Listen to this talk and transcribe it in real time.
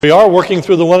We are working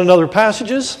through the one another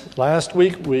passages. Last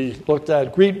week we looked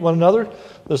at greet one another.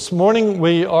 This morning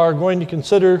we are going to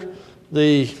consider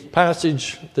the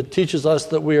passage that teaches us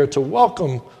that we are to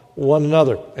welcome one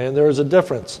another. And there is a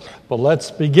difference. But let's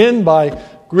begin by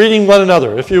greeting one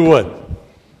another, if you would.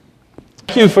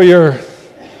 Thank you for your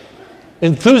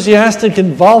enthusiastic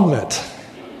involvement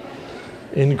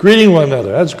in greeting one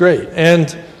another. That's great.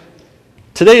 And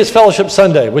today is Fellowship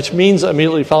Sunday, which means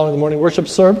immediately following the morning worship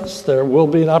service, there will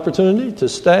be an opportunity to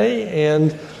stay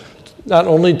and not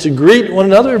only to greet one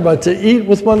another, but to eat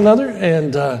with one another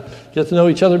and get to know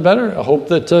each other better. I hope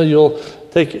that you'll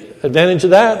take advantage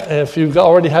of that. If you've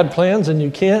already had plans and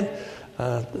you can't,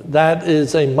 that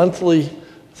is a monthly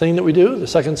thing that we do, the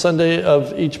second Sunday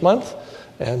of each month.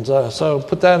 And so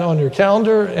put that on your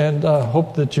calendar and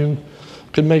hope that you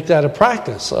can make that a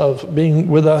practice of being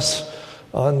with us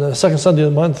on the second Sunday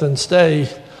of the month and stay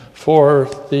for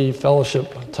the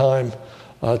fellowship time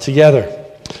together.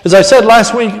 As I said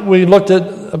last week, we looked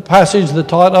at a passage that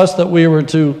taught us that we were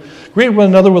to greet one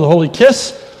another with a holy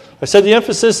kiss. I said the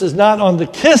emphasis is not on the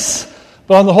kiss,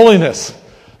 but on the holiness.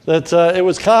 That it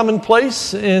was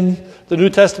commonplace in the New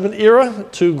Testament era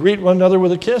to greet one another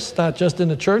with a kiss, not just in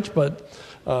the church, but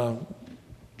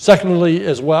secularly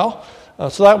as well.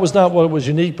 So that was not what was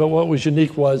unique, but what was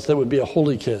unique was that it would be a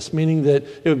holy kiss, meaning that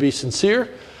it would be sincere,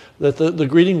 that the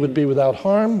greeting would be without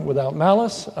harm, without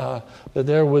malice, that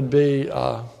there would be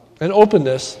an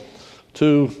openness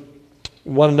to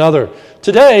one another.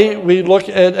 Today, we look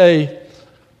at a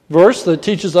verse that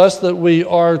teaches us that we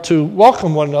are to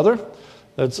welcome one another.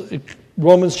 That's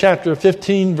Romans chapter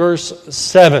 15, verse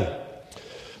 7.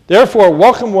 Therefore,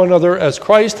 welcome one another as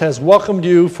Christ has welcomed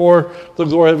you for the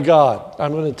glory of God.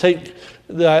 I'm going to take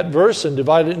that verse and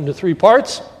divide it into three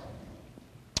parts.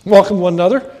 Welcome one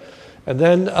another, and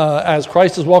then as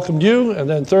Christ has welcomed you, and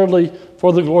then thirdly,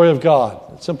 for the glory of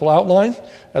God. Simple outline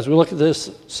as we look at this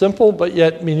simple but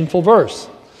yet meaningful verse.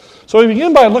 So we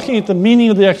begin by looking at the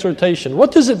meaning of the exhortation.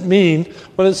 What does it mean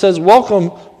when it says welcome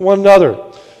one another?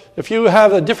 If you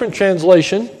have a different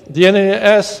translation, the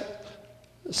NAS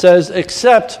says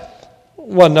accept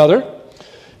one another.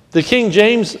 The King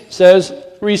James says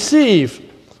receive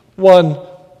one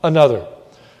another.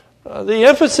 The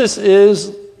emphasis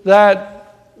is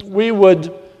that we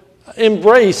would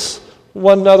embrace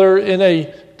one another in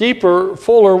a deeper,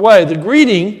 fuller way. The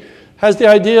greeting has the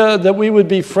idea that we would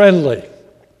be friendly.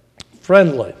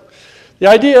 Friendly. The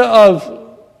idea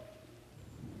of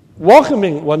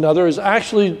welcoming one another is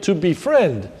actually to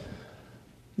befriend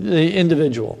the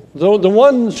individual. The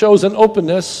one shows an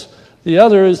openness, the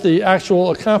other is the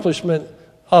actual accomplishment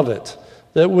of it.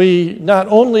 That we not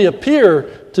only appear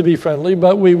to be friendly,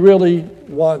 but we really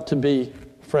want to be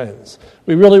friends.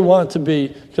 We really want to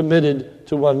be committed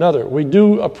to one another. We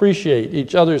do appreciate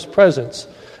each other's presence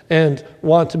and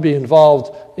want to be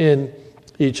involved in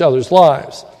each other's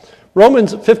lives.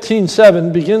 Romans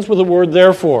 15:7 begins with the word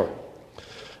therefore.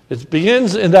 It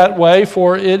begins in that way,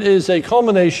 for it is a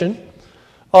culmination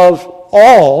of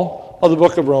all of the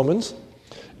book of Romans,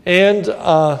 and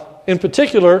in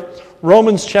particular,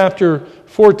 Romans chapter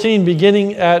 14,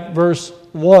 beginning at verse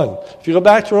 1. If you go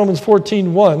back to Romans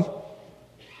 14:1,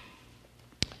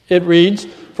 it reads,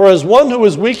 for as one who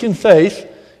is weak in faith,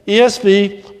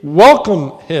 ESV,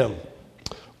 welcome him.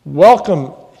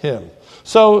 Welcome him.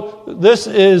 So this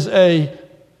is a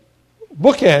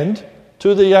bookend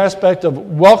to the aspect of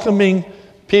welcoming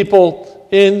people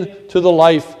into the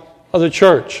life of the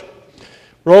church.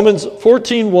 Romans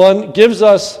 14:1 gives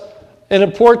us an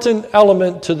important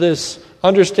element to this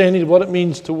understanding of what it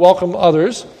means to welcome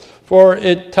others, for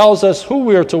it tells us who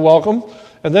we are to welcome,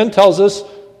 and then tells us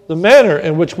the manner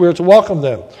in which we are to welcome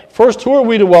them. First, who are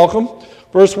we to welcome?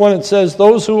 Verse 1, it says,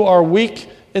 those who are weak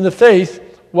in the faith,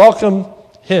 welcome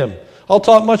him. I'll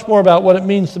talk much more about what it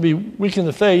means to be weak in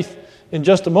the faith in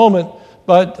just a moment,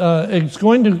 but it's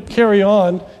going to carry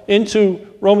on into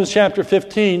Romans chapter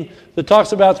 15 that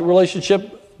talks about the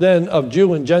relationship then of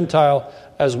Jew and Gentile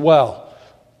as well.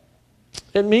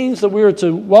 It means that we are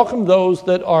to welcome those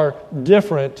that are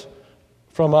different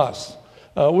from us.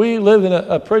 We live in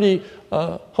a pretty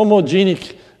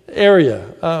homogenic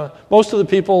area. Most of the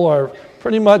people are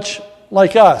pretty much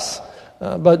like us,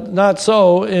 but not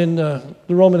so in the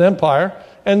Roman Empire.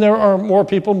 And there are more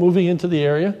people moving into the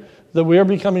area, that we are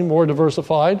becoming more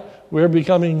diversified. We are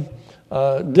becoming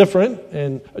different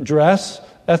in dress,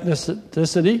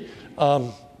 ethnicity,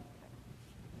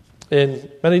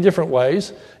 in many different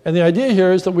ways. And the idea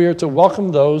here is that we are to welcome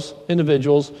those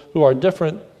individuals who are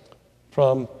different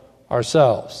from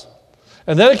ourselves.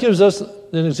 And then it gives us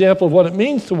an example of what it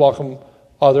means to welcome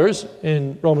others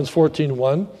in Romans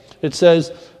 14:1. It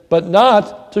says, but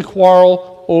not to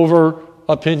quarrel over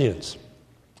opinions.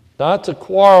 Not to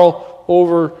quarrel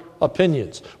over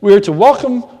opinions. We are to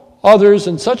welcome others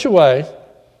in such a way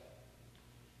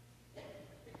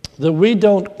that we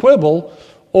don't quibble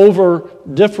over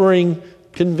differing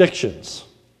convictions.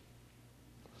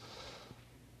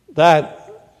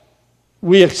 That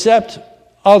we accept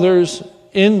others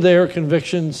in their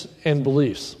convictions and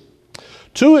beliefs.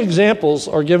 Two examples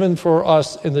are given for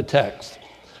us in the text.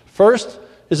 First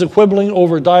is a quibbling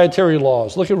over dietary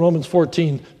laws. Look at Romans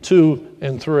 14, 2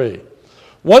 and 3.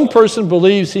 One person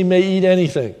believes he may eat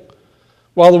anything,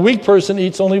 while the weak person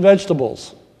eats only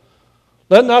vegetables.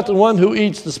 Let not the one who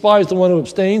eats despise the one who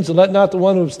abstains, and let not the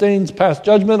one who abstains pass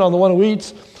judgment on the one who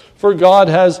eats, for God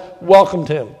has welcomed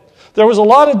him. There was a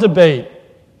lot of debate,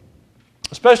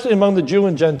 especially among the Jew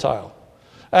and Gentile,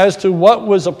 as to what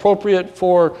was appropriate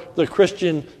for the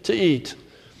Christian to eat.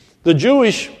 The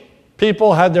Jewish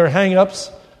people had their hang-ups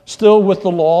still with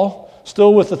the law,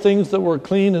 still with the things that were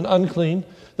clean and unclean.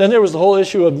 Then there was the whole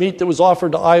issue of meat that was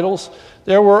offered to idols.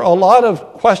 There were a lot of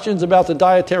questions about the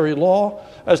dietary law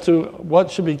as to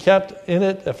what should be kept in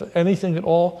it, if anything at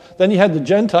all. Then you had the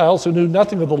Gentiles who knew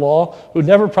nothing of the law, who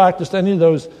never practiced any of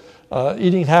those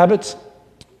eating habits.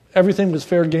 Everything was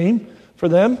fair game for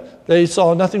them. They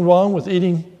saw nothing wrong with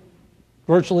eating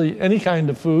virtually any kind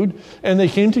of food, and they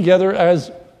came together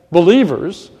as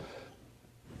believers.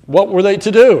 What were they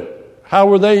to do? How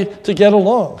were they to get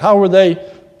along? How were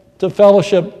they to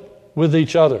fellowship with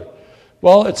each other?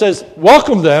 Well, it says,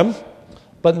 welcome them,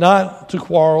 but not to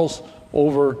quarrels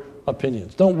over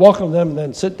opinions. Don't welcome them and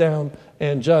then sit down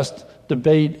and just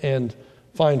debate and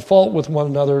find fault with one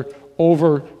another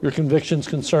over your convictions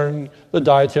concerning the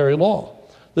dietary law.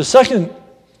 The second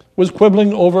was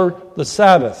quibbling over the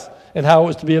Sabbath and how it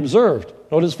was to be observed.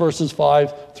 Notice verses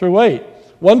 5 through 8.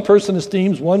 One person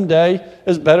esteems one day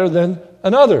as better than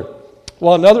another,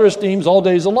 while another esteems all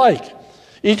days alike.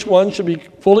 Each one should be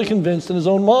fully convinced in his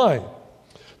own mind.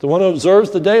 The one who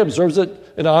observes the day observes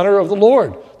it in honor of the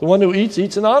Lord. The one who eats,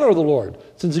 eats in honor of the Lord,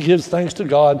 since he gives thanks to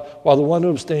God, while the one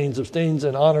who abstains, abstains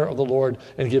in honor of the Lord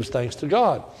and gives thanks to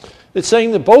God. It's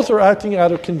saying that both are acting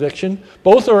out of conviction,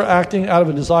 both are acting out of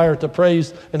a desire to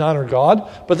praise and honor God,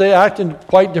 but they act in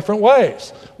quite different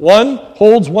ways. One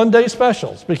holds one day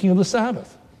special, speaking of the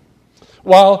Sabbath,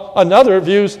 while another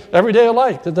views every day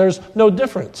alike, that there's no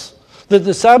difference, that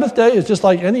the Sabbath day is just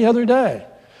like any other day.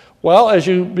 Well, as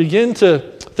you begin to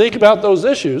think about those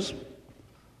issues,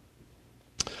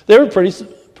 they were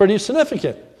pretty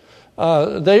significant.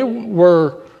 They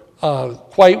were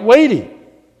quite weighty.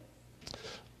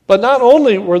 But not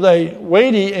only were they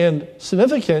weighty and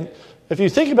significant, if you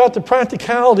think about the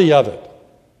practicality of it,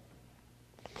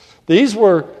 these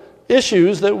were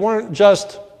issues that weren't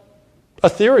just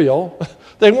ethereal,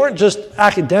 they weren't just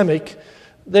academic,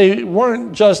 they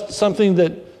weren't just something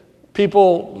that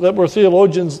people that were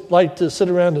theologians liked to sit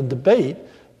around and debate.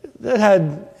 That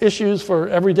had issues for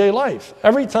everyday life.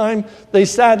 Every time they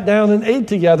sat down and ate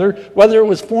together, whether it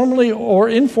was formally or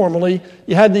informally,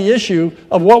 you had the issue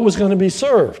of what was going to be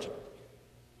served.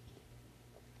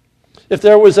 If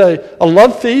there was a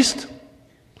love feast,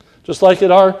 just like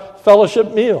at our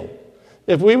fellowship meal,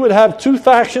 if we would have two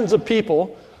factions of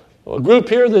people, a group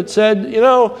here that said,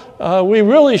 we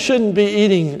really shouldn't be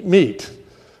eating meat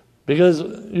because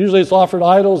usually it's offered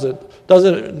idols, it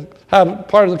doesn't have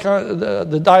part of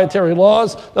the dietary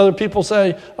laws. Other people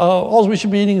say, all we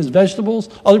should be eating is vegetables.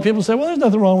 Other people say, well, there's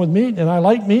nothing wrong with meat, and I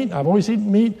like meat. I've always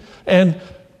eaten meat. And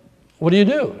what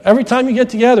do? Every time you get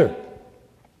together,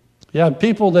 you have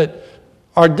people that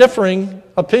are differing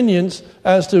opinions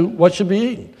as to what should be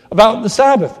eaten. About the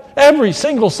Sabbath, every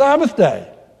single Sabbath day,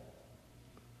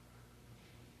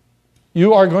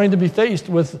 you are going to be faced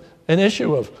with an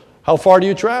issue of how far do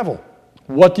you travel?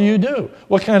 What do you do?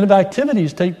 What kind of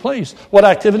activities take place? What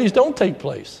activities don't take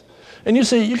place? And you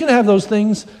see, you can have those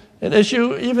things an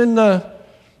issue even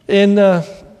in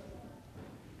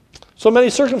so many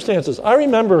circumstances. I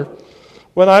remember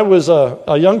when I was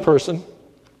a young person,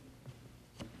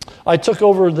 I took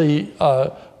over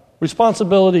the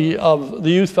responsibility of the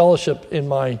youth fellowship in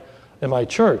my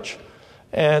church.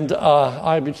 And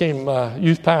I became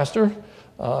youth pastor,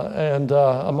 and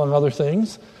among other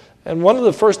things. And one of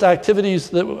the first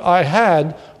activities that I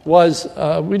had was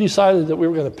we decided that we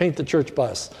were going to paint the church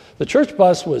bus. The church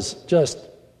bus was just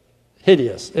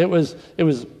hideous. It was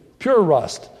pure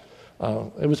rust.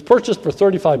 It was purchased for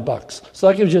 $35. So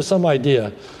that gives you some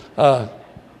idea.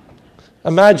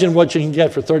 Imagine what you can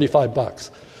get for $35.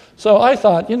 So I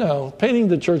thought, painting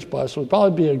the church bus would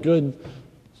probably be a good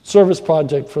service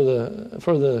project for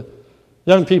the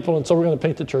young people, and so we're going to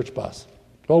paint the church bus.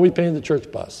 Well, we painted the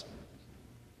church bus.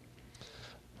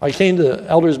 I came to the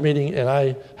elders meeting and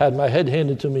I had my head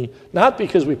handed to me, not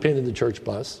because we painted the church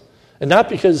bus, and not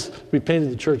because we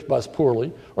painted the church bus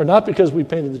poorly, or not because we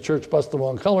painted the church bus the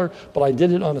wrong color, but I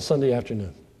did it on a Sunday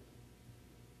afternoon.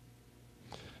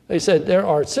 They said, there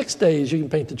are 6 days you can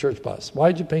paint the church bus.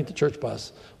 Why did you paint the church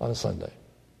bus on a Sunday?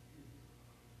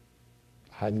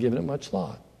 I hadn't given it much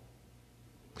thought.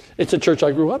 It's a church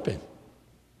I grew up in.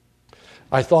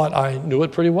 I thought I knew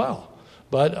it pretty well,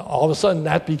 but all of a sudden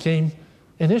that became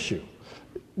an issue.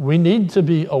 We need to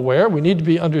be aware, we need to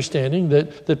be understanding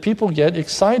that people get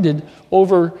excited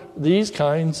over these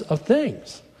kinds of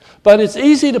things. But it's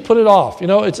easy to put it off. You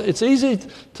know, it's easy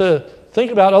to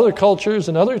think about other cultures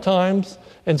and other times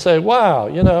and say, wow,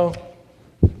 you know,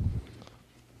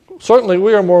 certainly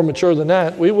we are more mature than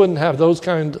that. We wouldn't have those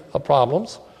kind of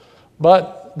problems.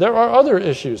 But there are other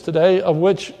issues today of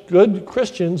which good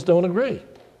Christians don't agree.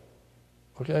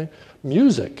 Okay?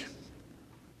 Music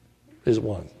is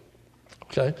one.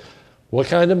 Okay? What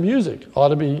kind of music ought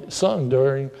to be sung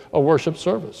during a worship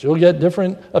service? You'll get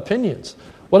different opinions.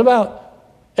 What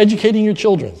about educating your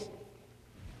children?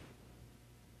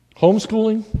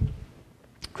 Homeschooling,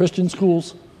 Christian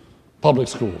schools, public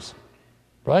schools,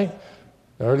 right?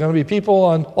 There are going to be people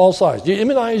on all sides. Do you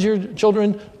immunize your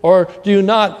children or do you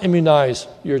not immunize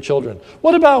your children?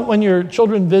 What about when your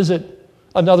children visit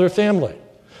another family?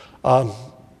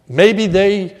 Maybe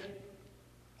they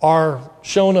are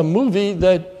shown a movie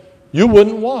that you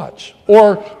wouldn't watch.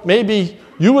 Or maybe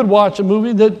you would watch a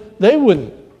movie that they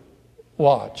wouldn't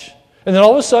watch. And then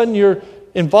all of a sudden you're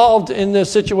involved in this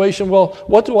situation. Well,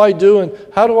 what do I do and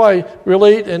how do I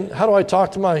relate and how do I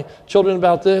talk to my children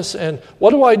about this? And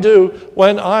what do I do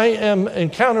when I am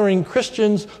encountering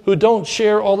Christians who don't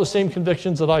share all the same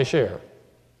convictions that I share?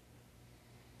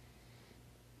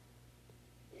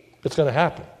 It's going to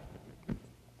happen.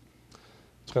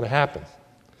 It's going to happen.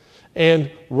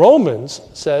 And Romans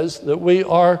says that we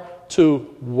are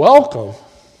to welcome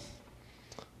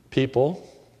people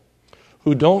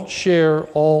who don't share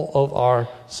all of our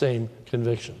same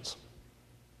convictions.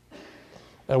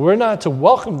 And we're not to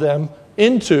welcome them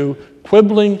into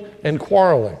quibbling and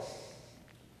quarreling.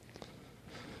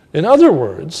 In other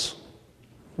words,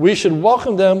 we should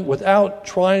welcome them without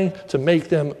trying to make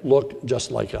them look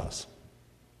just like us.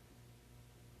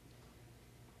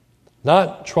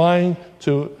 Not trying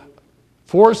to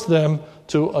force them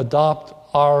to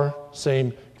adopt our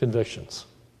same convictions,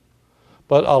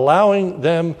 but allowing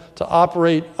them to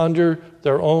operate under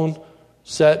their own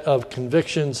set of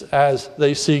convictions as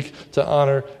they seek to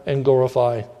honor and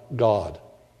glorify God.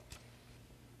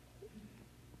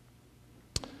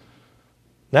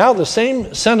 Now the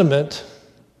same sentiment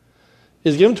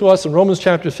is given to us in Romans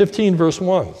chapter 15, verse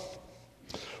 1.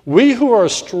 We who are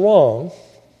strong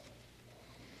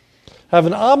have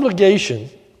an obligation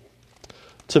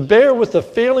to bear with the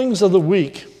failings of the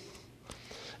weak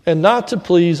and not to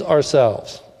please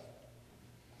ourselves.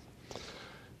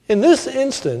 In this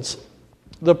instance,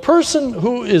 the person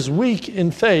who is weak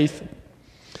in faith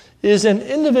is an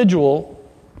individual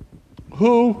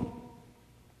who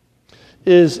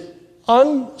is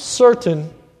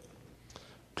uncertain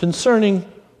concerning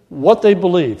what they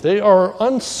believe. They are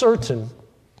uncertain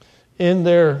in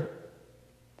their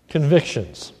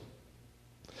convictions.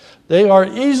 They are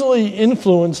easily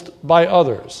influenced by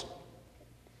others.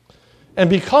 And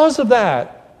because of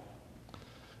that,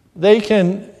 they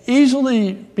can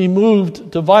easily be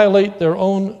moved to violate their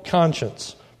own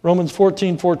conscience. Romans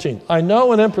 14:14. I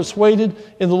know and am persuaded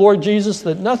in the Lord Jesus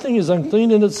that nothing is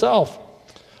unclean in itself,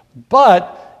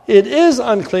 but it is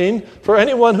unclean for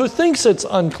anyone who thinks it's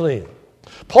unclean.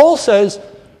 Paul says,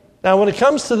 now when it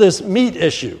comes to this meat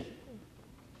issue,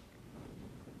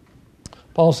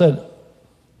 Paul said,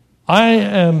 I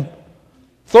am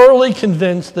thoroughly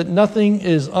convinced that nothing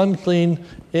is unclean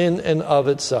in and of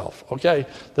itself. Okay?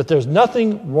 That there's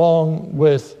nothing wrong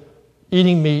with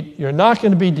eating meat. You're not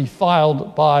going to be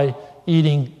defiled by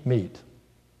eating meat.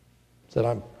 He said,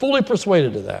 I'm fully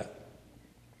persuaded of that.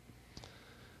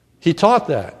 He taught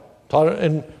that. Taught it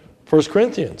in 1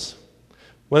 Corinthians.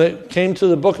 When it came to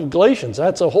the book of Galatians,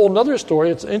 that's a whole other story.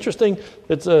 It's interesting.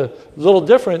 It's a little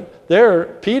different. There,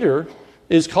 Peter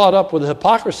is caught up with the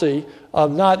hypocrisy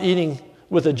of not eating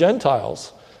with the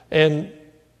Gentiles. And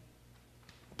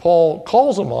Paul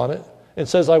calls him on it and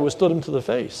says, I withstood him to the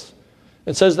face.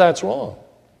 And says that's wrong.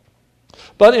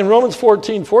 But in Romans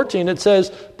 14:14 it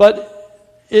says, but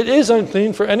it is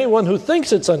unclean for anyone who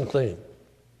thinks it's unclean.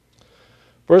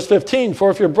 Verse 15,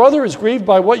 for if your brother is grieved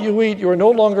by what you eat, you are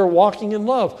no longer walking in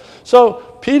love. So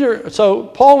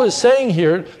Paul is saying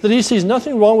here that he sees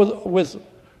nothing wrong with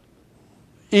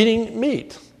eating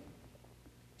meat.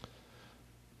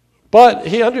 But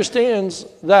he understands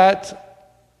that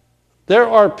there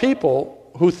are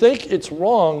people who think it's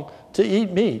wrong to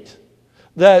eat meat,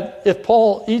 that if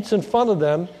Paul eats in front of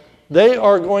them, they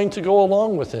are going to go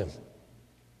along with him.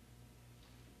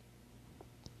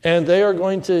 And they are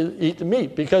going to eat the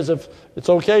meat, because if it's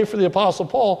okay for the Apostle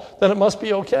Paul, then it must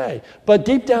be okay. But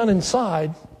deep down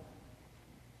inside,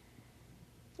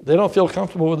 they don't feel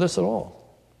comfortable with this at all.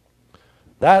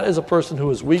 That is a person who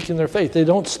is weak in their faith. They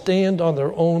don't stand on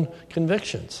their own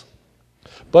convictions.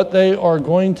 But they are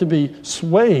going to be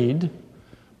swayed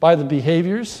by the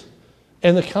behaviors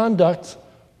and the conduct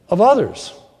of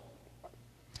others.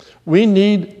 We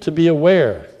need to be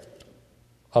aware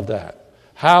of that.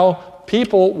 How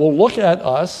people will look at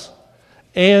us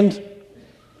and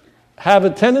have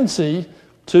a tendency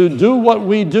to do what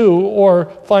we do or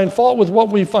find fault with what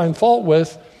we find fault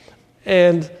with,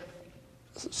 and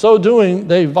so doing,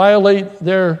 they violate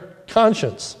their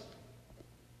conscience.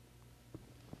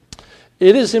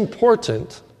 It is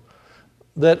important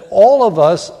that all of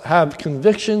us have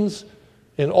convictions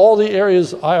in all the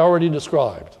areas I already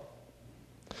described.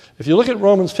 If you look at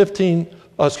Romans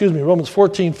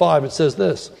 14:5, it says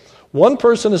this: one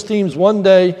person esteems one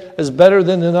day as better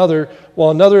than another,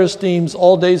 while another esteems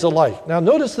all days alike. Now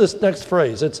notice this next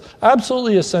phrase. It's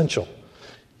absolutely essential.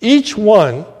 Each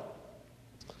one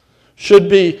should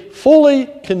be fully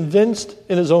convinced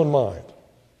in his own mind.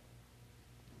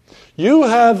 You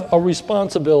have a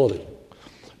responsibility.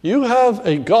 You have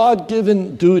a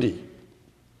God-given duty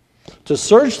to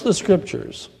search the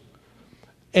Scriptures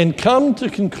and come to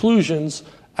conclusions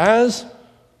as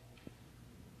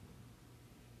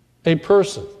a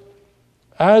person,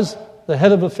 as the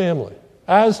head of a family,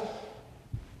 as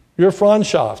your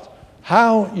Freundschaft,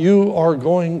 how you are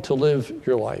going to live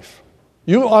your life.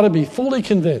 You ought to be fully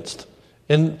convinced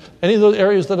in any of those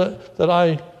areas that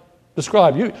I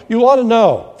described. You ought to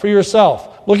know for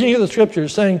yourself, looking at the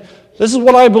Scriptures, saying, this is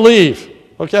what I believe.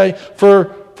 Okay?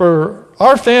 For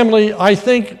our family, I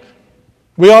think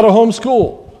we ought to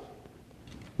homeschool.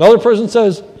 Another person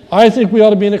says, I think we ought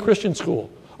to be in a Christian school.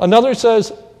 Another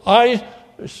says, I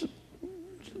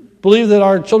believe that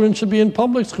our children should be in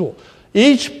public school.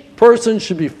 Each person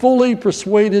should be fully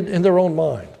persuaded in their own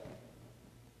mind.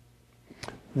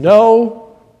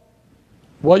 Know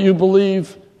what you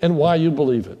believe and why you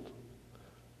believe it.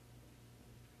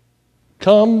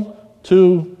 Come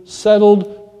to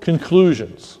settled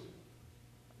conclusions.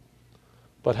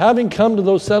 But having come to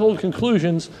those settled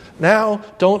conclusions, now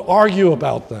don't argue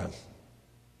about them.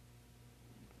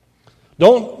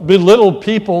 Don't belittle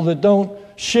people that don't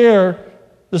share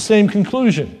the same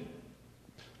conclusion.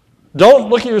 Don't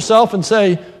look at yourself and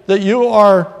say that you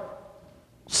are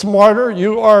smarter,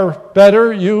 you are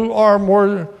better, you are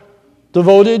more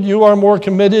devoted, you are more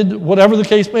committed, whatever the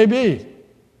case may be.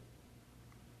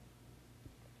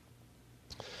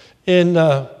 In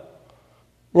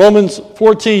Romans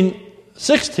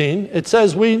 14:16, it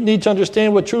says we need to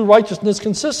understand what true righteousness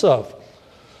consists of.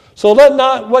 So let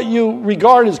not what you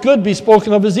regard as good be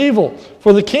spoken of as evil.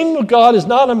 For the kingdom of God is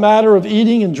not a matter of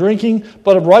eating and drinking,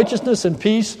 but of righteousness and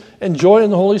peace and joy in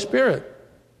the Holy Spirit.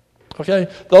 Okay?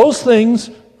 Those things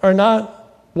are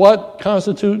not what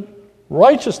constitute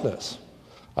righteousness.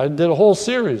 I did a whole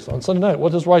series on Sunday night.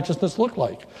 What does righteousness look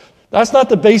like? That's not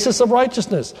the basis of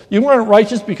righteousness. You aren't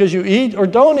righteous because you eat or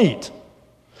don't eat.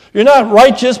 You're not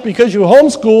righteous because you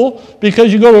homeschool,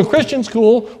 because you go to a Christian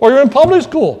school, or you're in public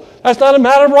school. That's not a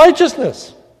matter of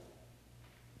righteousness.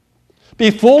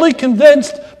 Be fully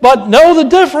convinced, but know the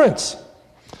difference.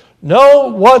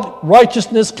 Know what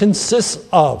righteousness consists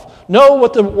of. Know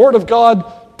what the Word of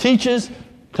God teaches,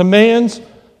 commands,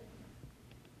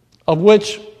 of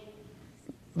which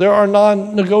there are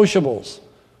non-negotiables.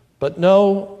 But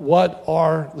know what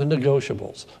are the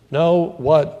negotiables. Know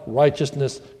what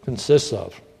righteousness consists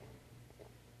of.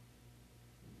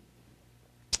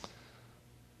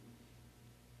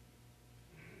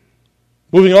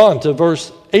 Moving on to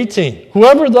verse 18.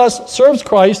 Whoever thus serves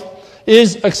Christ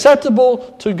is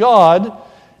acceptable to God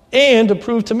and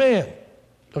approved to man.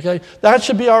 Okay? That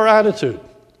should be our attitude.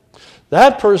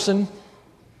 That person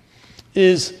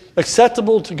is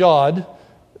acceptable to God.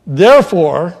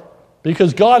 Therefore,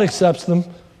 because God accepts them,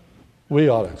 we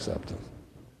ought to accept them.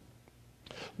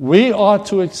 We ought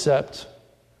to accept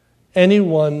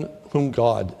anyone whom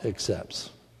God accepts.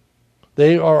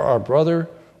 They are our brother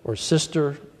or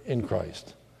sister in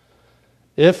Christ.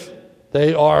 If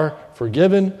they are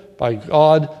forgiven by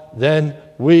God, then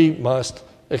we must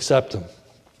accept them.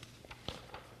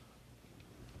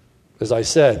 As I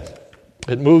said,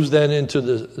 it moves then into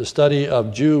the study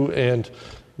of Jew and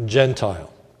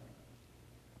Gentile.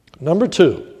 Number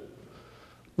 2,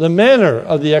 the manner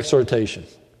of the exhortation.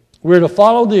 We're to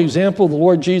follow the example of the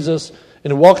Lord Jesus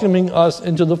in welcoming us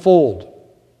into the fold.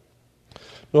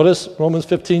 Notice Romans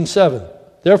 15:7.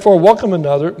 Therefore, welcome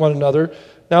one another.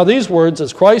 Now these words,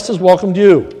 as Christ has welcomed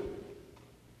you.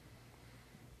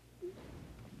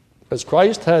 As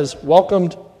Christ has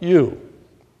welcomed you.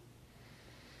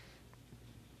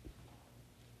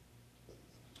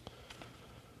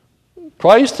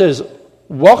 Christ has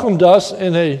welcomed us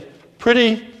in a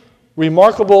pretty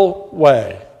remarkable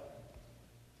way.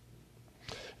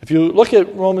 If you look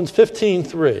at Romans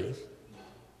 15:3,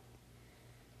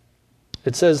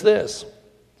 it says this,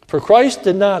 for Christ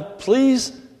did not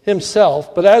please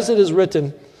himself, but as it is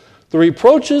written, the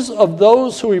reproaches of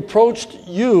those who reproached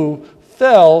you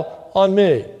fell on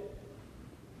me.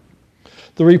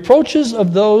 The reproaches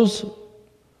of those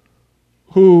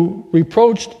who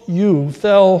reproached you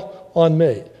fell on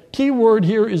me. Key word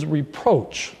here is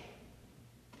reproach.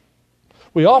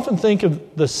 We often think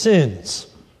of the sins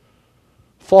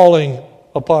falling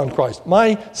upon Christ.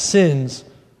 My sins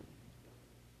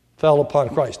fell upon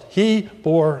Christ. He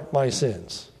bore my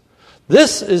sins.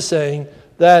 This is saying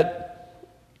that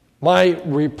my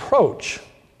reproach,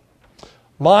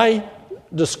 my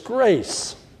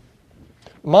disgrace,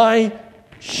 my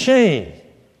shame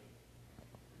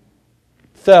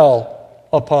fell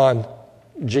upon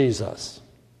Jesus.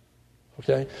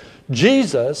 Okay?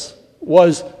 Jesus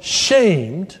was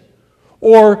shamed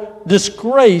or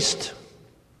disgraced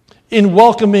in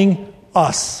welcoming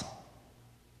us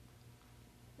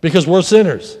because we're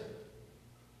sinners.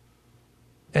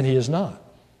 And he is not.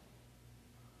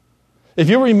 If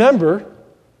you remember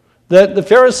that the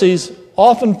Pharisees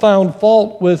often found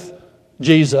fault with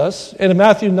Jesus, and in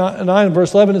Matthew 9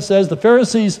 verse 11 it says, the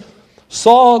Pharisees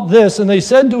saw this and they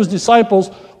said to his disciples,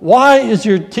 why is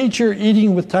your teacher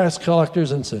eating with tax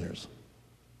collectors and sinners?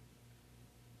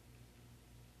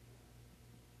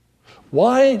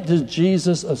 Why does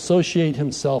Jesus associate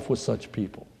himself with such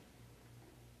people?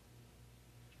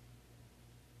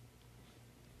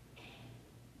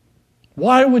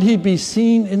 Why would he be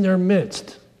seen in their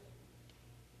midst?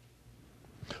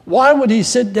 Why would he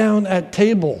sit down at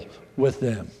table with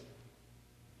them?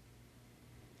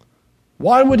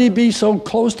 Why would he be so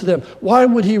close to them? Why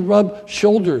would he rub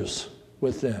shoulders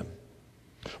with them?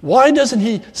 Why doesn't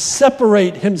he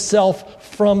separate himself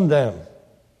from them?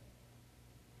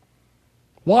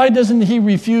 Why doesn't he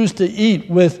refuse to eat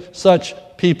with such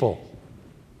people?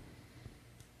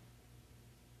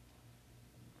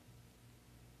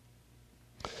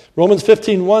 Romans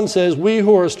 15:1 says, we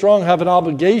who are strong have an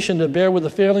obligation to bear with the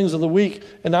failings of the weak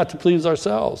and not to please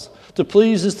ourselves. To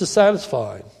please is to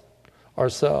satisfy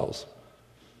ourselves.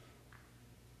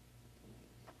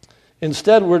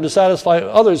 Instead, we're to satisfy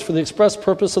others for the express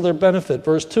purpose of their benefit.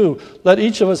 Verse 2, let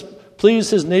each of us please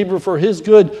his neighbor for his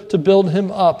good, to build him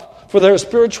up, for their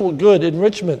spiritual good,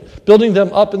 enrichment, building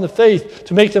them up in the faith,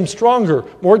 to make them stronger,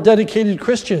 more dedicated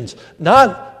Christians,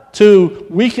 not to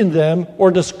weaken them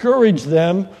or discourage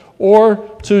them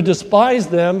or to despise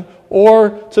them or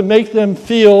to make them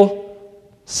feel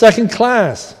second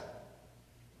class.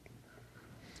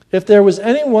 If there was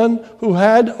anyone who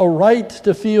had a right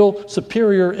to feel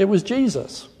superior, it was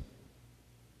Jesus.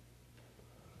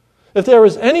 If there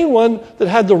was anyone that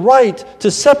had the right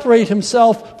to separate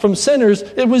himself from sinners,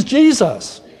 it was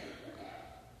Jesus.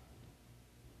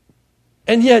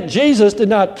 And yet Jesus did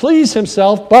not please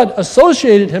himself, but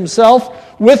associated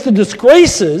himself with the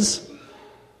disgraces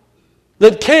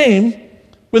that came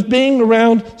with being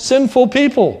around sinful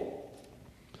people.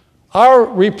 Our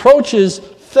reproaches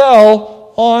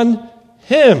fell on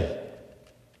him.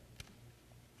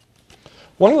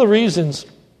 One of the reasons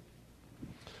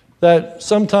that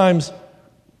sometimes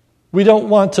we don't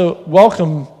want to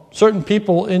welcome certain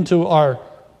people into our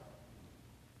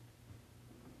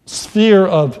sphere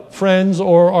of friends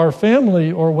or our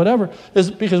family or whatever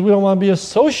is because we don't want to be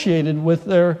associated with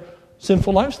their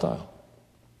sinful lifestyle.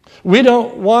 We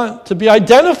don't want to be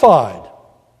identified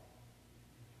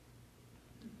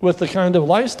with the kind of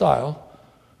lifestyle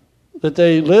that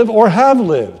they live or have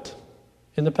lived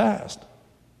in the past.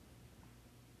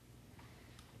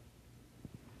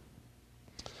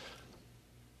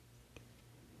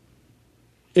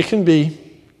 It can be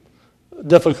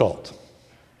difficult.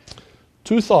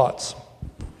 Two thoughts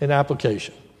in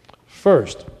application.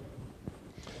 First,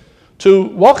 to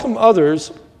welcome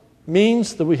others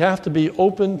means that we have to be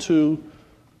open to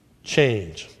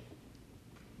change.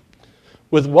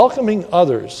 With welcoming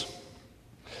others,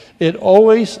 it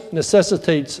always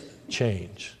necessitates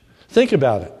change. Think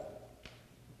about it.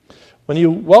 When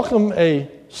you welcome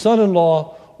a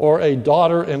son-in-law or a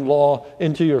daughter-in-law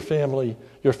into your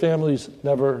family's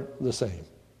never the same.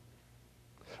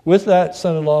 With that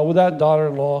son-in-law, with that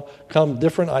daughter-in-law, come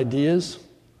different ideas,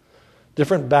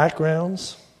 different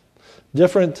backgrounds,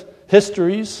 different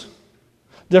histories,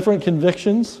 different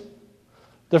convictions,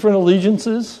 different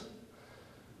allegiances.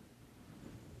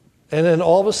 And then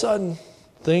all of a sudden,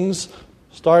 things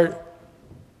start,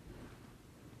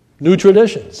 new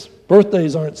traditions.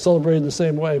 Birthdays aren't celebrated the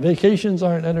same way. Vacations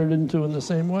aren't entered into in the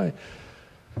same way.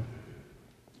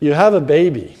 You have a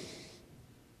baby.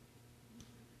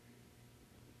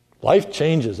 Life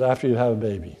changes after you have a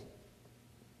baby,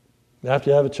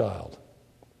 after you have a child.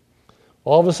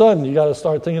 All of a sudden, you got to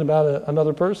start thinking about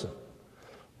another person.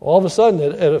 All of a sudden,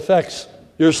 it affects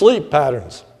your sleep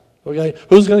patterns. Okay,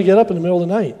 who's going to get up in the middle of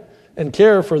the night and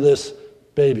care for this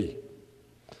baby?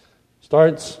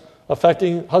 Starts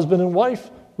affecting husband and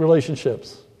wife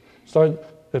relationships. Start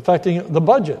affecting the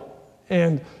budget.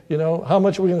 And, how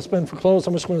much are we going to spend for clothes?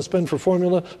 How much are we going to spend for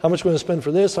formula? How much are we going to spend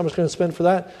for this? How much are we going to spend for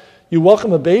that? You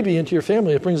welcome a baby into your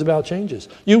family, it brings about changes.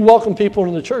 You welcome people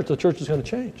into the church is going to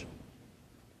change.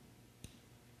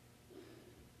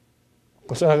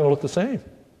 It's not going to look the same.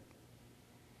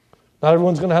 Not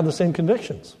everyone's going to have the same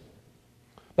convictions.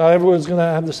 Not everyone's going to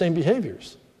have the same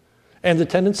behaviors. And the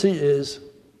tendency is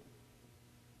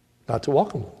not to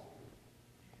welcome them.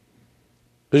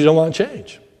 Because you don't want to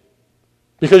change.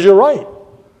 Because you're right.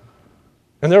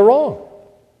 And they're wrong.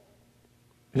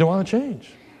 You don't want to change.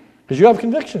 Because you have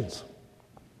convictions.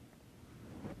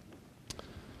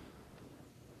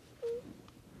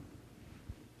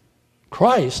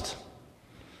 Christ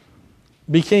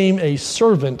became a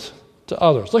servant to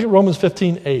others. Look at Romans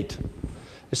 15:8.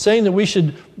 It's saying that we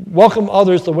should welcome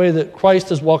others the way that Christ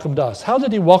has welcomed us. How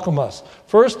did he welcome us?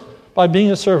 First, by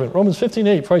being a servant. Romans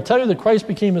 15:8. For I tell you that Christ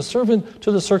became a servant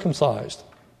to the circumcised.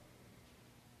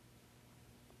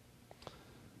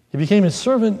 He became a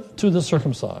servant to the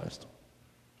circumcised.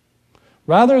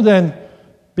 Rather than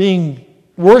being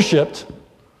worshipped,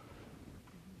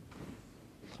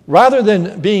 rather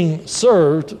than being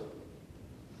served,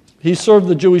 he served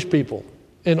the Jewish people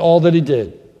in all that he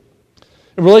did.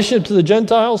 In relationship to the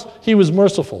Gentiles, he was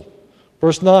merciful.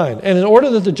 Verse 9, and in order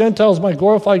that the Gentiles might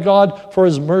glorify God for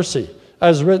his mercy,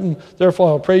 as written, therefore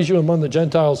I'll praise you among the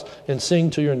Gentiles and sing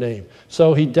to your name.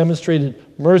 So he demonstrated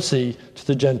mercy to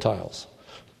the Gentiles.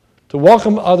 To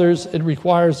welcome others, it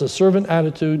requires a servant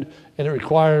attitude and it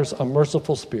requires a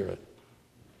merciful spirit.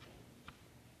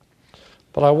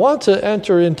 But I want to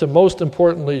enter into, most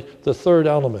importantly, the third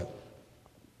element.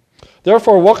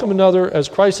 Therefore, welcome another as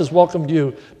Christ has welcomed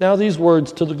you. Now these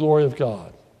words, to the glory of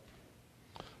God.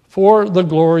 For the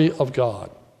glory of God.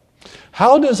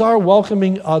 How does our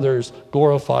welcoming others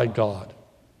glorify God?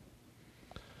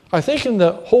 I think in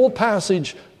the whole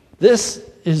passage, this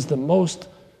is the most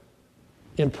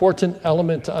important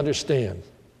element to understand.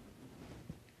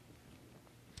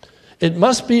 It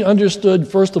must be understood,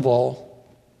 first of all,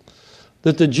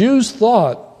 that the Jews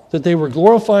thought that they were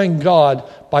glorifying God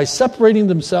by separating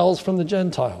themselves from the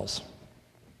Gentiles.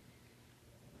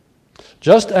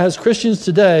 Just as Christians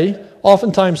today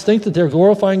oftentimes think that they're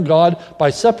glorifying God by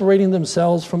separating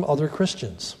themselves from other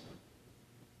Christians.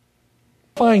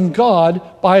 Glorifying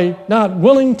God by not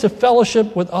willing to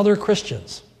fellowship with other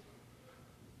Christians.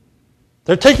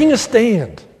 They're taking a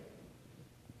stand.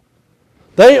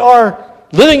 They are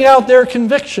living out their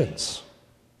convictions.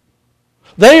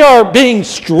 They are being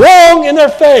strong in their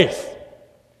faith.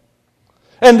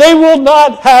 And they will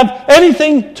not have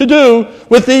anything to do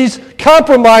with these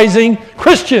compromising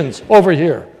Christians over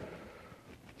here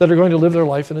that are going to live their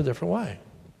life in a different way.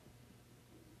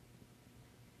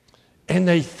 And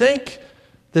they think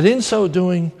that in so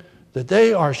doing, that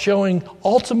they are showing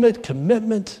ultimate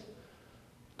commitment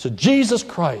to Jesus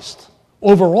Christ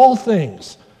over all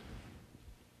things,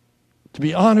 to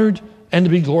be honored and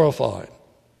to be glorified.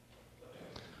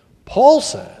 Paul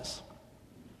says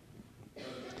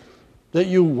that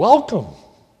you welcome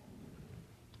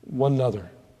one another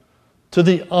to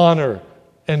the honor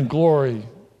and glory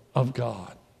of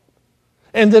God.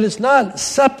 And that it's not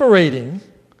separating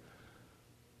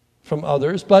from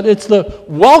others, but it's the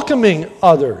welcoming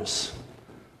others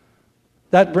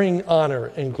that bring honor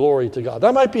and glory to God.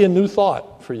 That might be a new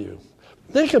thought for you.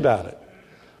 Think about it.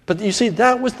 But you see,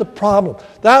 that was the problem.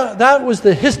 That was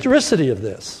the historicity of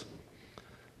this.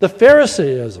 The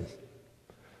Pharisaism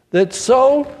that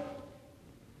so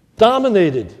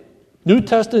dominated New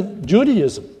Testament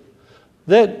Judaism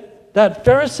that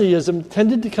Pharisaism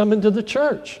tended to come into the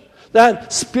church.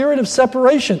 That spirit of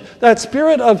separation, that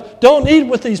spirit of don't eat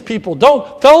with these people,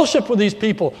 don't fellowship with these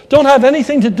people, don't have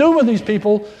anything to do with these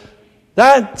people,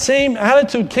 that same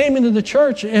attitude came into the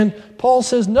church, and Paul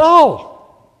says, no.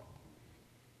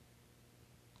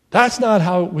 That's not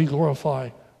how we glorify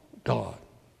God.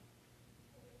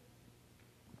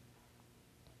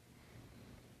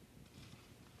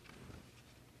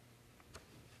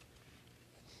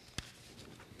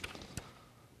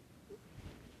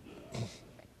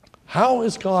 How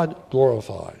is God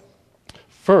glorified?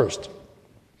 First,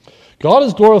 God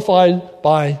is glorified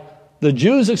by the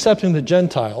Jews accepting the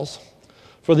Gentiles,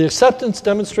 for the acceptance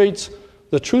demonstrates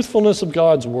the truthfulness of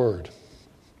God's word.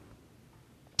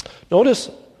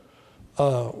 Notice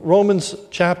Romans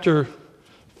chapter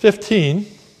 15.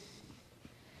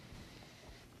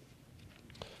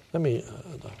 Let me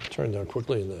turn down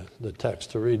quickly in the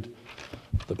text to read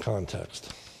the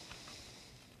context.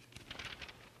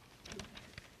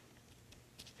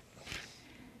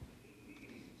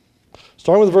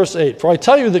 Starting with verse 8. For I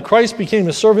tell you that Christ became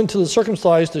a servant to the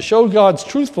circumcised to show God's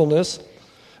truthfulness,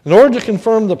 in order to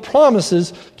confirm the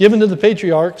promises given to the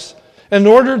patriarchs, and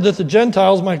in order that the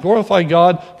Gentiles might glorify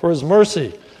God for his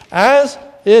mercy, as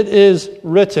it is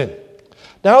written.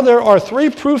 Now there are 3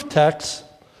 proof texts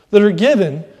that are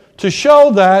given to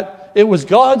show that it was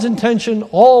God's intention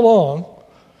all along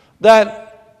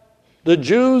that the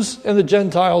Jews and the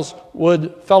Gentiles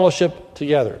would fellowship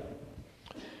together.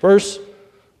 Verse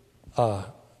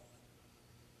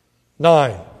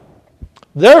 9.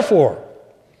 Therefore,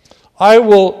 I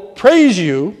will praise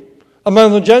you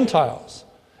among the Gentiles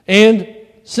and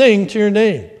sing to your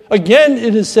name. Again,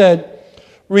 it is said,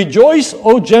 rejoice,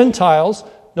 O Gentiles,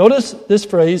 notice this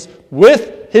phrase,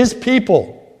 with his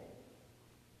people.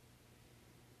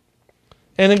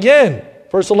 And again,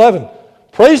 verse 11,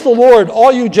 praise the Lord,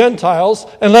 all you Gentiles,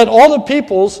 and let all the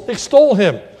peoples extol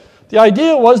him. The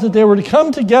idea was that they were to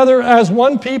come together as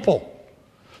one people.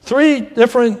 3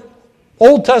 different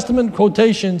Old Testament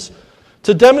quotations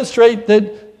to demonstrate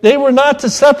that they were not to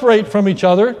separate from each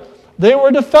other. They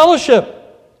were to fellowship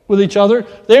with each other.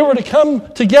 They were to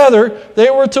come together. They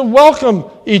were to welcome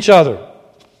each other.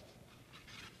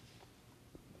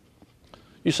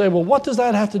 You say, well, what does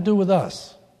that have to do with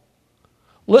us?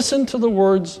 Listen to the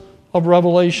words of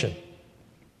Revelation.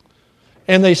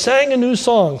 And they sang a new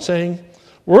song, saying,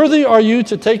 worthy are you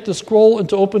to take the scroll and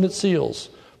to open its seals,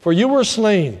 for you were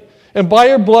slain, and by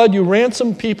your blood you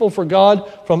ransomed people for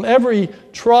God from every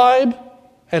tribe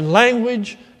and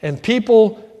language and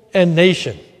people and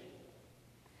nation.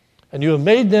 And you have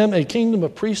made them a kingdom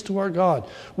of priests to our God.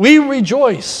 We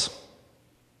rejoice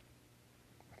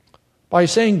by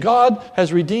saying God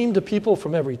has redeemed a people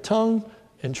from every tongue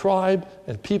and tribe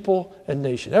and people and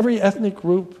nation. Every ethnic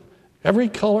group, every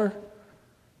color,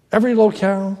 every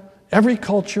locale, every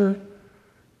culture.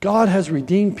 God has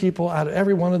redeemed people out of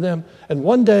every one of them. And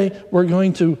one day we're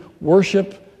going to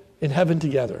worship in heaven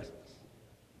together,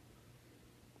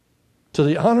 to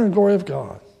the honor and glory of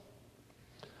God.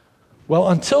 Well,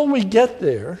 until we get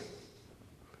there,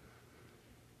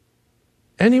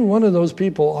 any one of those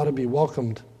people ought to be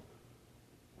welcomed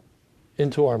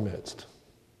into our midst.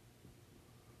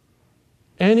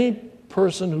 Any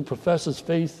person who professes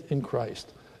faith in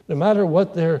Christ, no matter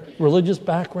what their religious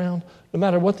background, no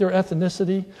matter what their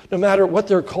ethnicity, no matter what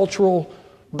their cultural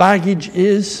baggage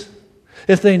is,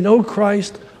 if they know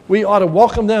Christ, we ought to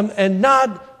welcome them, and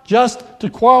not just to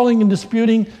quarreling and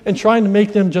disputing and trying to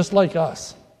make them just like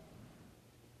us.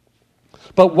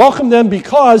 But welcome them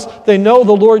because they know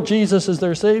the Lord Jesus is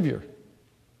their Savior.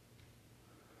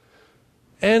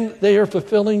 And they are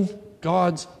fulfilling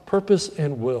God's purpose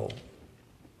and will.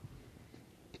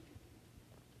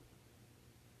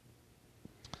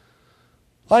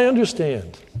 I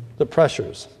understand the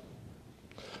pressures.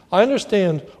 I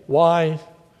understand why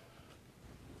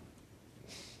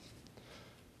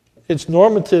it's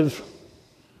normative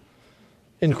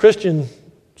in Christian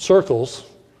circles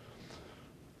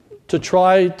to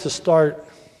try to start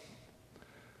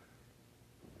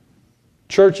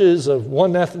churches of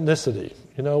one ethnicity.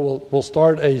 You know, we'll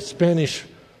start a Spanish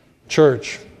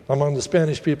church among the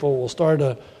Spanish people. We'll start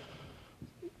a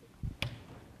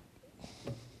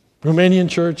Romanian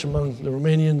church among the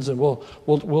Romanians, and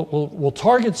we'll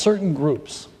target certain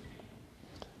groups,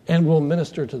 and we'll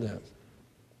minister to them.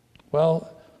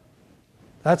 Well,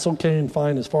 that's okay and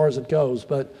fine as far as it goes,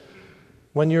 but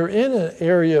when you're in an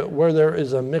area where there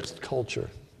is a mixed culture,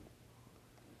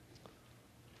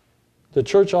 the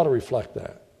church ought to reflect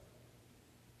that.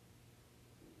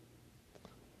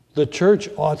 The church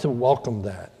ought to welcome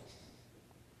that.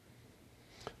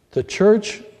 The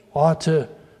church ought to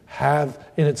have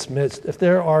in its midst, if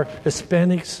there are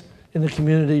Hispanics in the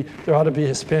community, there ought to be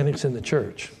Hispanics in the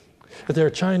church. If there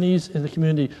are Chinese in the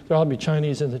community, there ought to be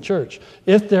Chinese in the church.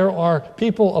 If there are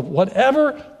people of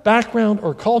whatever background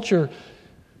or culture,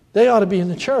 they ought to be in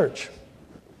the church.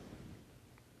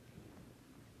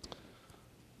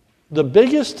 The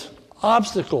biggest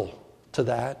obstacle to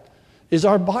that is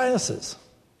our biases.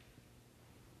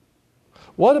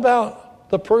 What about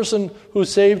the person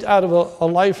who's saved out of a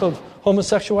life of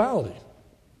homosexuality?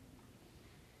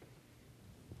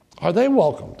 Are they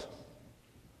welcomed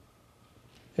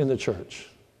in the church?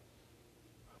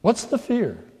 What's the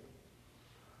fear?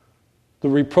 The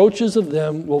reproaches of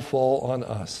them will fall on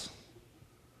us.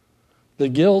 The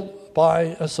guilt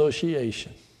by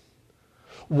association.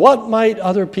 What might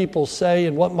other people say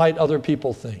and what might other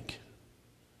people think?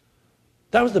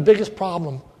 That was the biggest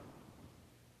problem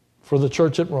for the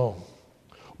church at Rome.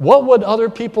 What would other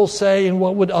people say and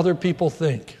what would other people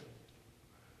think?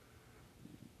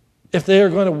 If they are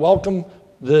going to welcome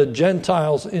the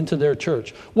Gentiles into their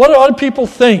church. What do other people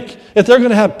think if they're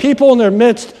going to have people in their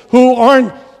midst who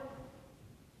aren't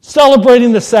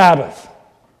celebrating the Sabbath?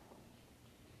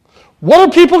 What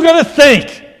are people going to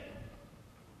think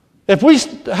if we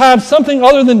have something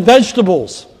other than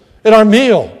vegetables in our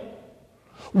meal?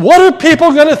 What are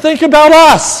people going to think about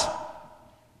us?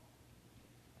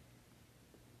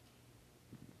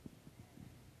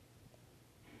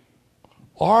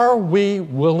 Are we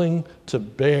willing to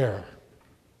bear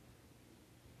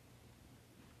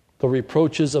the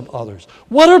reproaches of others?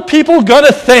 What are people going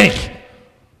to think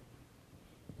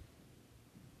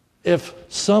if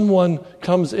someone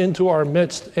comes into our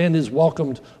midst and is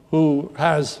welcomed who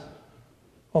has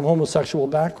a homosexual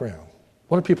background?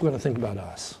 What are people going to think about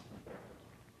us?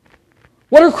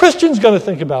 What are Christians going to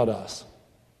think about us?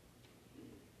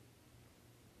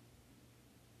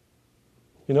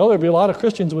 You know, there'd be a lot of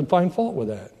Christians who would find fault with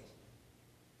that.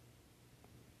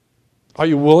 Are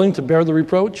you willing to bear the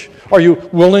reproach? Are you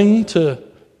willing to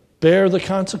bear the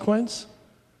consequence?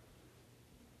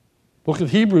 Book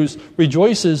of Hebrews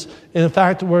rejoices in the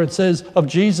fact where it says of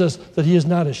Jesus that he is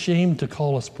not ashamed to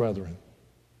call us brethren.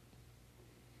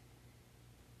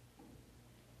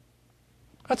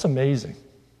 That's amazing.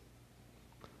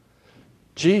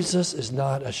 Jesus is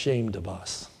not ashamed of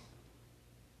us.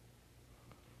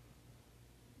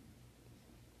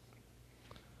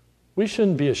 We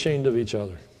shouldn't be ashamed of each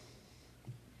other.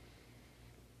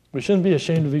 We shouldn't be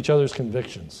ashamed of each other's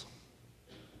convictions.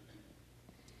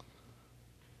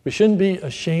 We shouldn't be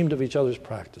ashamed of each other's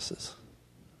practices.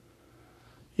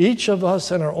 Each of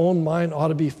us in our own mind ought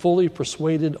to be fully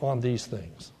persuaded on these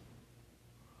things.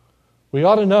 We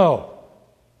ought to know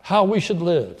how we should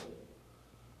live.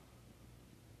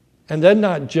 And then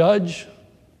not judge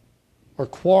or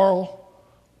quarrel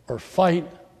or fight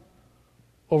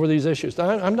over these issues.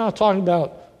 I'm not talking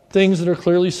about things that are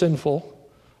clearly sinful.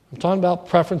 I'm talking about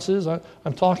preferences.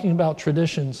 I'm talking about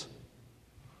traditions.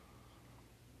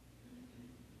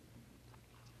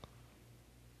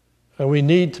 And we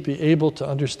need to be able to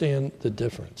understand the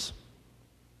difference.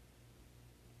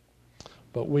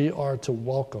 But we are to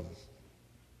welcome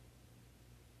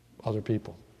other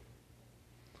people.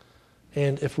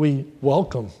 And if we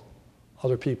welcome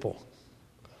other people,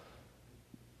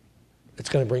 it's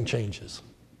going to bring changes.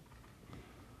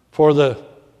 For the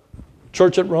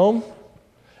church at Rome,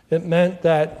 it meant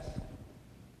that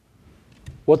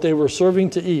what they were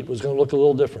serving to eat was going to look a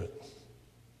little different.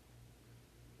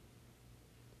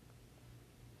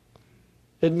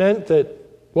 It meant that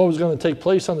what was going to take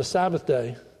place on the Sabbath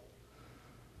day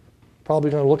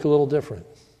probably going to look a little different.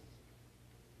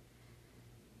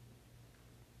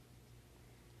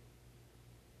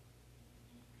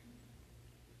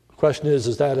 The question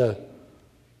is that a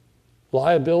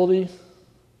liability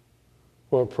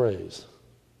or a praise?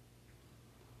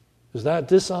 Is that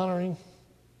dishonoring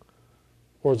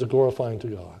or is it glorifying to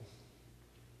God?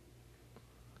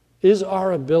 Is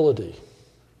our ability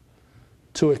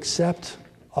to accept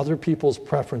other people's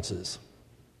preferences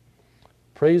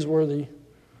praiseworthy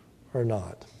or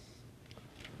not?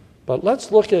 But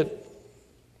let's look at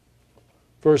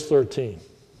verse 13.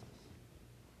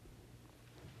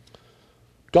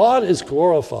 God is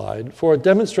glorified, for it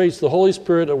demonstrates the Holy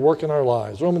Spirit at work in our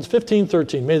lives. Romans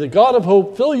 15:13. May the God of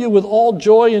hope fill you with all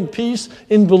joy and peace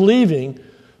in believing,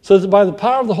 so that by the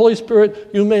power of the Holy Spirit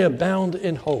you may abound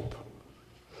in hope.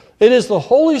 It is the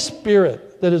Holy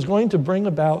Spirit that is going to bring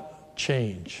about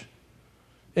change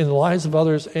in the lives of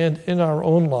others and in our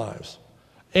own lives.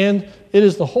 And it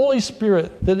is the Holy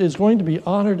Spirit that is going to be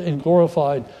honored and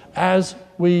glorified as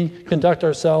we conduct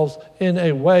ourselves in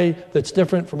a way that's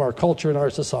different from our culture and our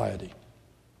society.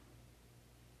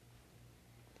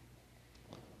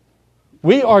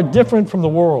 We are different from the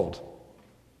world.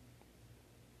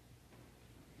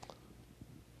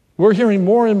 We're hearing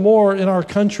more and more in our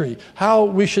country how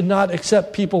we should not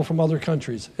accept people from other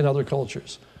countries and other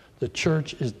cultures. The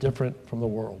church is different from the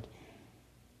world.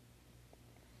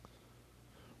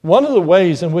 One of the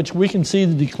ways in which we can see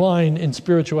the decline in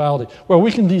spirituality, where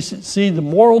we can see the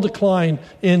moral decline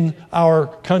in our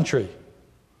country,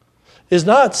 is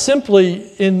not simply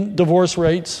in divorce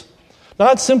rates,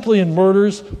 not simply in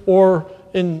murders or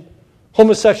in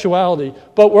homosexuality,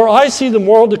 but where I see the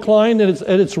moral decline at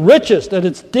its richest, at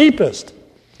its deepest,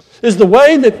 is the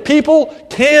way that people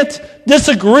can't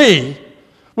disagree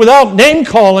without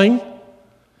name-calling,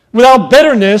 without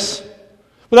bitterness,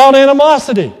 without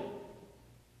animosity.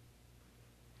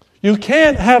 You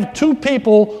can't have two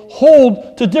people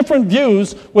hold to different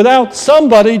views without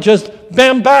somebody just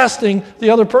bombasting the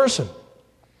other person.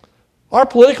 Our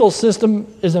political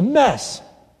system is a mess.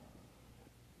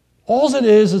 All it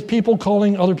is people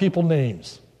calling other people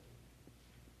names.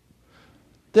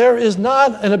 There is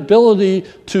not an ability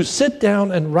to sit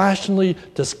down and rationally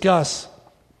discuss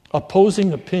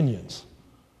opposing opinions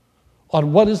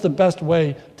on what is the best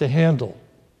way to handle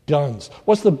guns.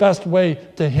 What's the best way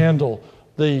to handle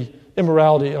the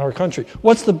immorality in our country?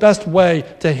 What's the best way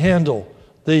to handle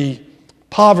the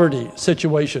poverty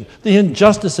situation, the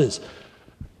injustices?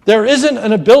 There isn't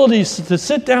an ability to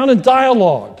sit down and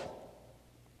dialogue.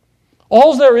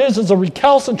 All there is a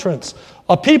recalcitrance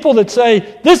of people that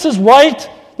say, this is right,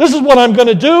 this is what I'm going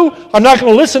to do, I'm not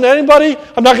going to listen to anybody,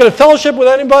 I'm not going to fellowship with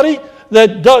anybody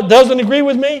that doesn't agree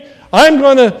with me, I'm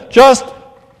going to just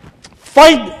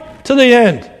fight to the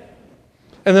end.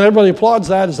 And then everybody applauds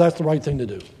that as that's the right thing to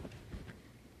do.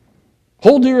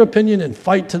 Hold to your opinion and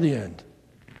fight to the end.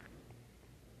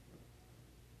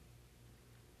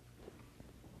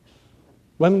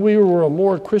 When we were a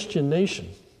more Christian nation,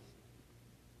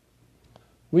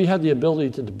 we had the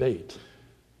ability to debate,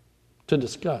 to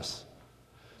discuss.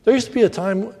 There used to be a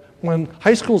time when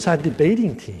high schools had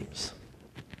debating teams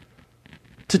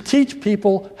to teach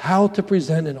people how to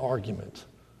present an argument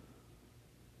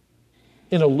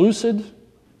in a lucid,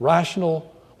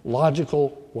 rational,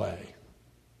 logical way.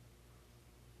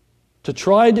 To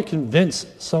try to convince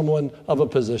someone of a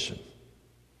position.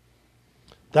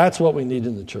 That's what we need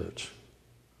in the church.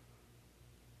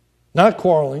 Not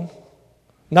quarreling,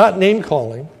 not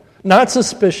name-calling, not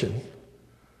suspicion,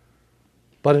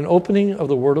 but an opening of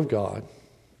the Word of God.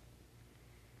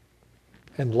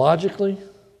 And logically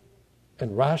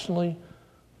and rationally,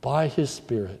 by His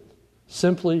Spirit,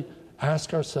 simply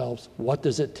ask ourselves, what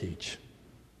does it teach?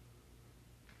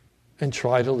 And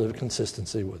try to live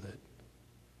consistency with it.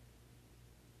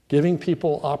 Giving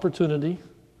people opportunity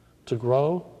to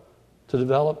grow, to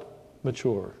develop,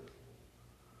 mature.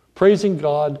 Praising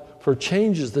God for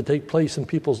changes that take place in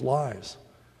people's lives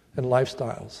and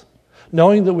lifestyles.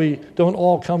 Knowing that we don't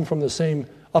all come from the same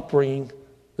upbringing,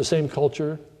 the same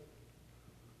culture,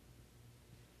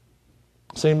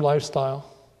 same lifestyle,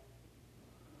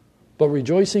 but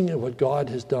rejoicing in what God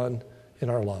has done in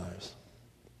our lives.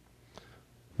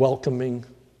 Welcoming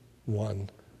one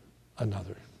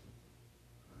another.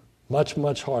 Much,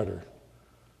 much harder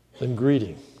than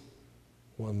greeting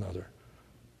one another.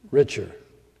 Richer,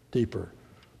 deeper,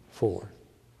 fuller.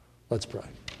 Let's pray.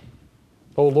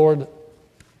 Oh Lord,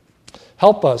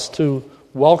 help us to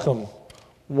welcome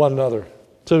one another,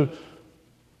 to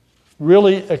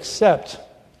really accept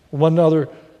one another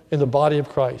in the body of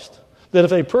Christ. That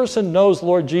if a person knows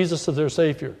Lord Jesus as their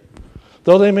Savior,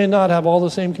 though they may not have all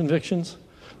the same convictions,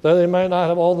 though they might not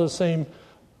have all the same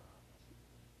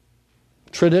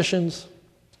traditions,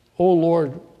 oh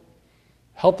Lord,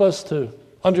 help us to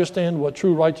understand what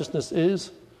true righteousness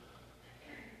is.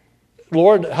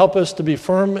 Lord, help us to be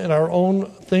firm in our own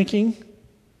thinking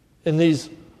in these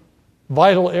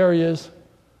vital areas,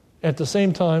 at the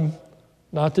same time,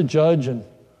 not to judge and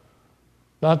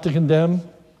not to condemn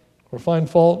or find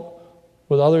fault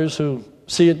with others who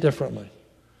see it differently.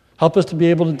 Help us to be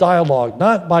able to dialogue,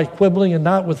 not by quibbling and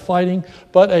not with fighting,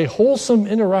 but a wholesome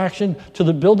interaction to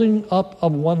the building up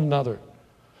of one another.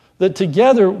 That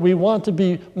together we want to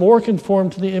be more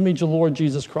conformed to the image of the Lord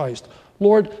Jesus Christ.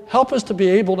 Lord, help us to be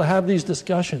able to have these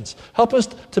discussions. Help us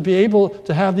to be able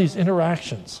to have these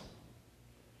interactions.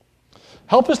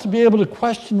 Help us to be able to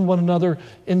question one another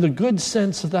in the good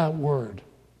sense of that word.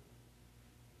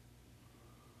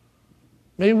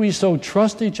 May we so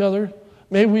trust each other,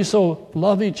 may we so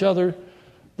love each other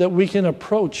that we can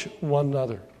approach one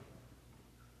another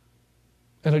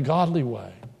in a godly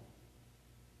way.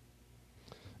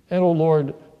 And, oh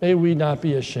Lord, may we not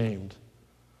be ashamed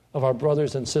of our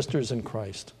brothers and sisters in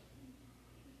Christ.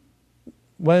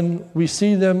 When we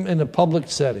see them in a public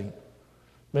setting,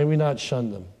 may we not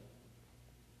shun them.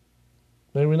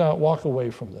 May we not walk away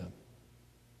from them.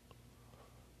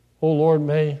 Oh Lord,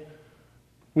 may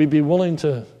we be willing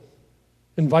to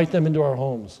invite them into our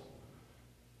homes,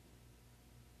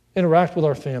 interact with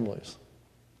our families,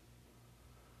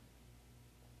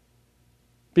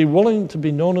 Be willing to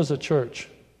be known as a church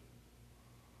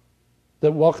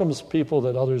that welcomes people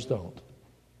that others don't.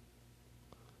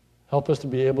 Help us to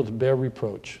be able to bear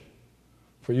reproach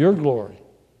for your glory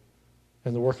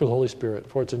and the work of the Holy Spirit.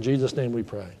 For it's in Jesus' name we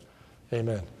pray.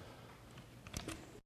 Amen.